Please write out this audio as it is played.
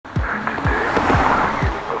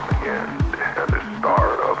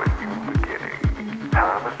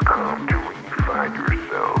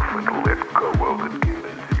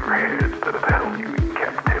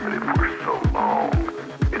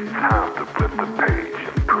the page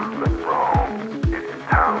and prove them wrong. It's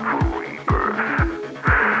time for rebirth.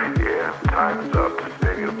 Yeah, time's up to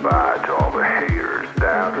say goodbye to all the haters,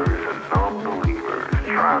 doubters, and non-believers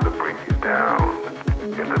trying to bring you down.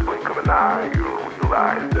 In the blink of an eye, you'll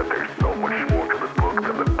realize that there's so much more to the book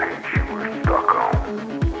than the page you were stuck on.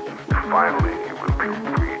 Finally, you will be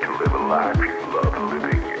free to live a life you love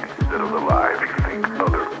living instead of the life you think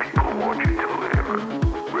other people want you to live.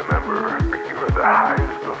 Remember, you are the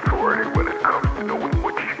highest authority when it comes to knowing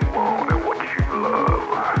what you want and what you love.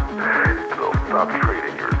 So stop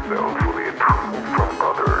trading yourself for the approval from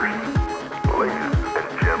others. Ladies and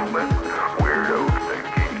gentlemen, weirdos and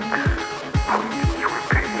geeks, please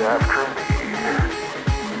repeat after me.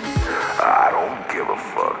 I don't give a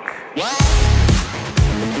fuck.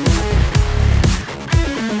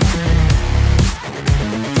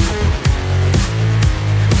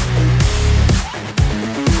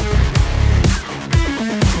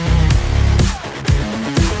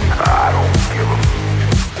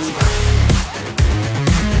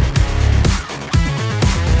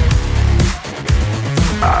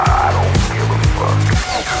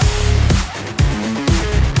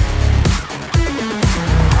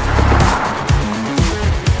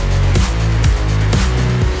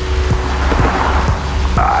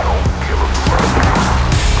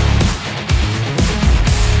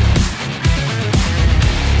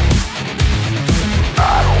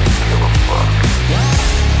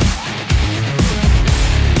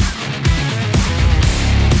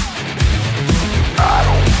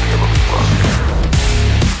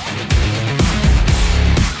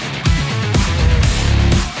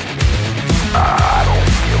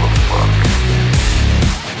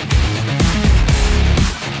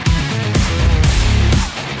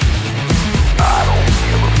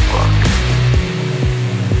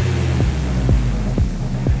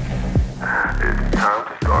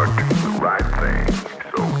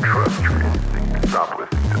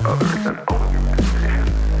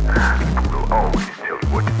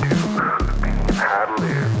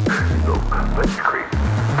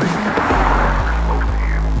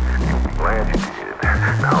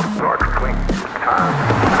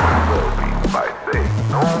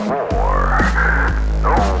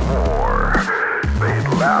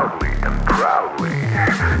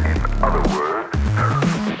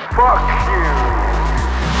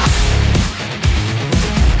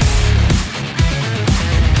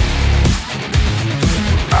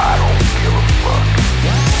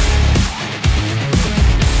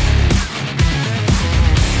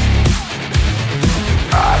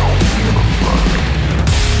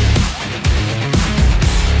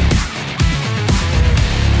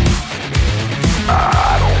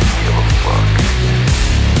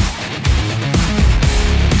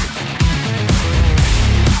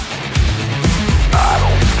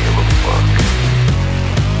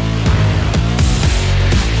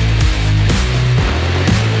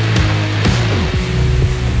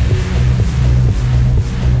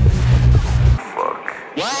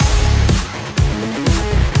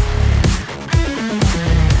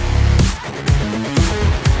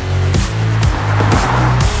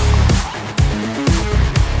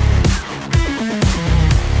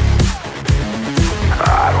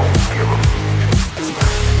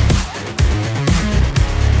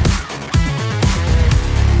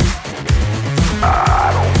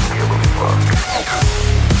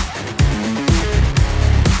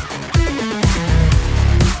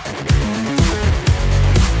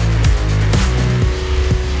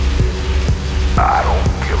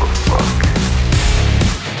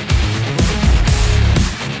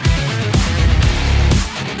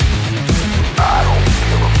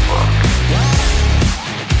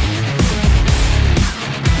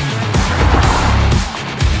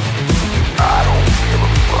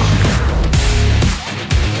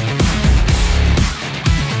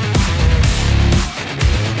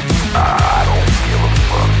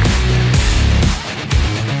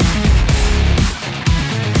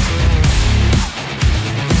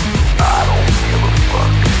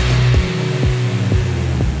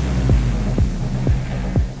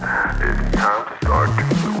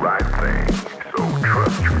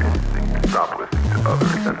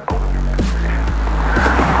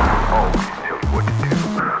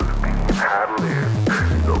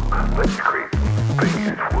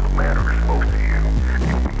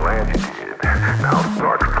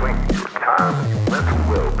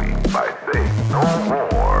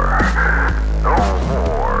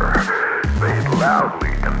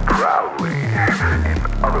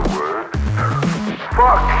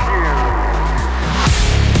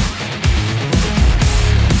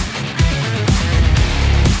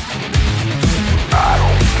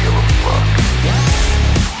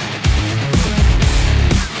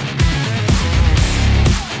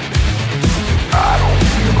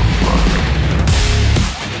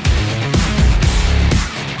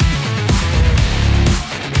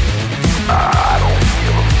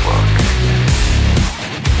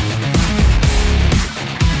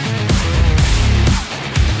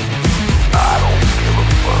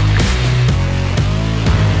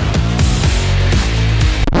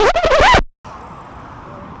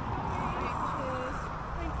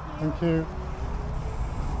 Thank you.